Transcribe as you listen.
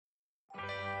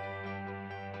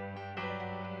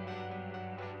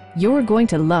You're going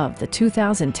to love the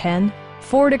 2010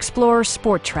 Ford Explorer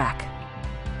Sport Trac.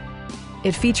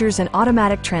 It features an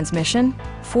automatic transmission,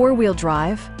 four-wheel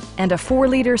drive, and a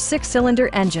 4-liter 6-cylinder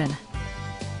engine.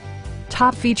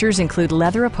 Top features include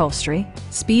leather upholstery,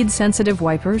 speed-sensitive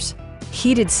wipers,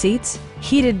 heated seats,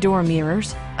 heated door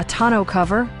mirrors, a tonneau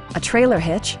cover, a trailer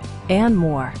hitch, and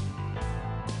more.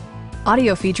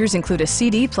 Audio features include a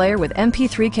CD player with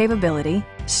MP3 capability,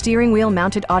 steering wheel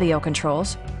mounted audio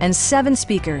controls, and 7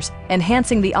 speakers,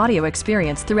 enhancing the audio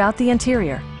experience throughout the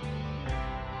interior.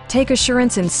 Take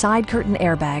assurance in side curtain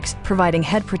airbags, providing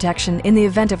head protection in the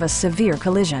event of a severe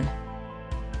collision.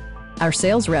 Our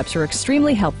sales reps are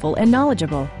extremely helpful and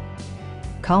knowledgeable.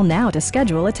 Call now to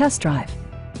schedule a test drive.